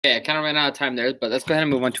Okay, I kind of ran out of time there, but let's go ahead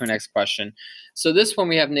and move on to our next question. So this one,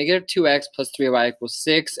 we have negative 2x plus 3y equals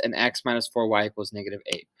 6 and x minus 4y equals negative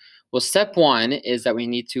 8. Well, step one is that we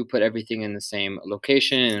need to put everything in the same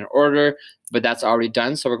location and in order, but that's already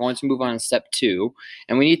done. So we're going to move on to step two,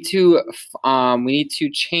 and we need to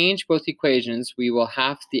change both equations. We will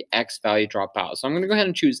have the x value drop out. So I'm going to go ahead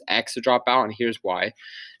and choose x to drop out, and here's why.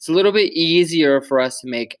 It's a little bit easier for us to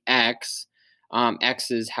make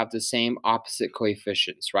x's have the same opposite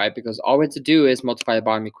coefficients, right? Because all we have to do is multiply the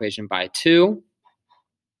bottom equation by 2.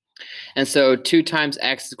 And so 2 times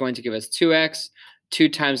x is going to give us 2x. 2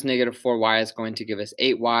 times negative 4y is going to give us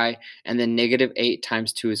 8y. And then negative 8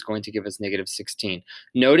 times 2 is going to give us negative 16.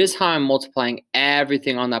 Notice how I'm multiplying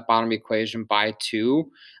everything on that bottom equation by 2.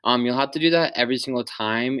 You'll have to do that every single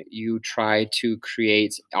time you try to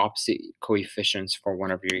create opposite coefficients for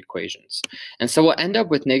one of your equations. And so we'll end up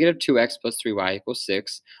with negative 2x plus 3y equals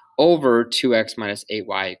 6 over 2x minus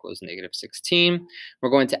 8y equals negative 16. We're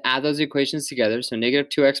going to add those equations together. So negative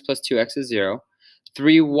 2x plus 2x is 0.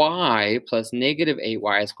 3y plus negative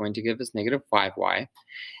 8y is going to give us negative 5y.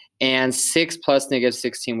 And 6 plus negative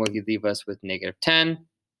 16 will leave us with negative 10.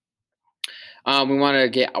 We want to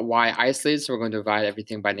get y isolated, so we're going to divide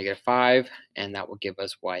everything by negative 5, and that will give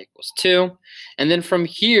us y equals 2. And then from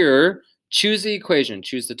here, choose the equation.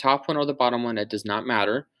 Choose the top one or the bottom one. It does not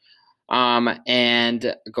matter.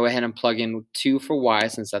 And go ahead and plug in 2 for y,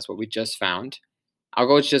 since that's what we just found.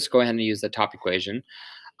 I'll just go ahead and use the top equation.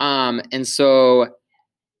 And so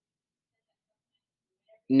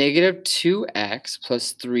negative 2x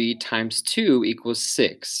plus 3 times 2 equals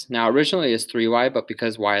 6. Now, originally it's 3y, but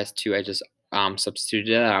because y is 2, I just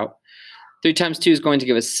substituted it out. 3 times 2 is going to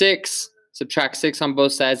give us 6. Subtract 6 on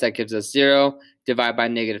both sides, that gives us 0. Divide by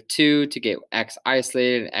negative 2 to get x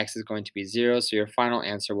isolated, and x is going to be 0, so your final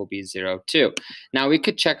answer will be 0, 2. Now, we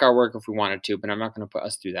could check our work if we wanted to, but I'm not going to put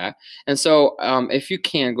us through that. And so if you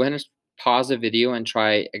can, go ahead and pause the video and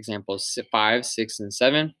try examples 5, 6, and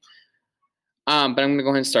 7. But I'm going to go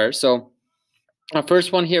ahead and start. So our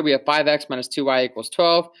first one here, we have 5x minus 2y equals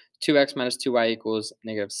 12. 2x minus 2y equals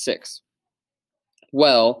negative 6.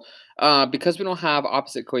 Well, because we don't have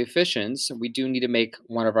opposite coefficients, we do need to make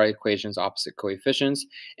one of our equations opposite coefficients.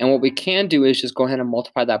 And what we can do is just go ahead and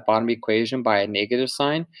multiply that bottom equation by a negative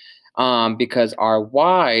sign, because our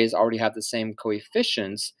y's already have the same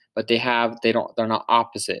coefficients, but they're not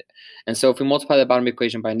opposite. And so if we multiply the bottom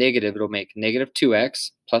equation by negative, it'll make negative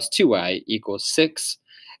 2x plus 2y equals 6.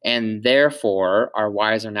 And therefore, our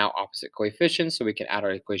y's are now opposite coefficients, so we can add our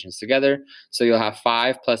equations together. So you'll have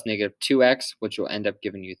 5 plus negative 2x, which will end up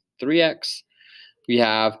giving you 3x. We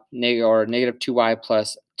have negative 2y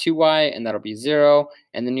plus 2y, and that'll be 0.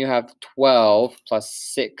 And then you have 12 plus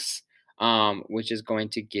 6, which is going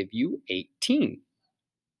to give you 18.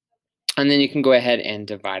 And then you can go ahead and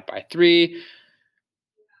divide by 3.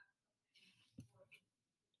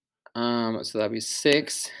 So that'll be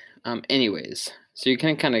 6. Anyways, so you're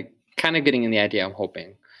kind of getting in the idea, I'm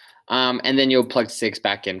hoping. And then you'll plug 6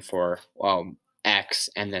 back in for x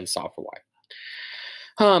and then solve for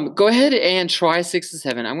y. Go ahead and try 6 and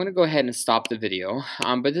 7. I'm going to go ahead and stop the video,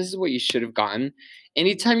 but this is what you should have gotten.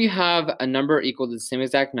 Anytime you have a number equal to the same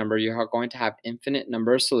exact number, you are going to have infinite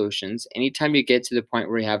number of solutions. Anytime you get to the point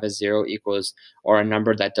where you have a 0 equals or a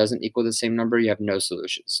number that doesn't equal the same number, you have no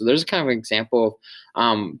solutions. So there's kind of an example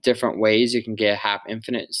of different ways you can have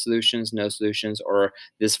infinite solutions, no solutions, or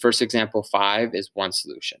this first example, 5 is one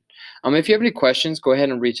solution. If you have any questions, go ahead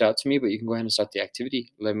and reach out to me, but you can go ahead and start the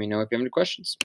activity. Let me know if you have any questions.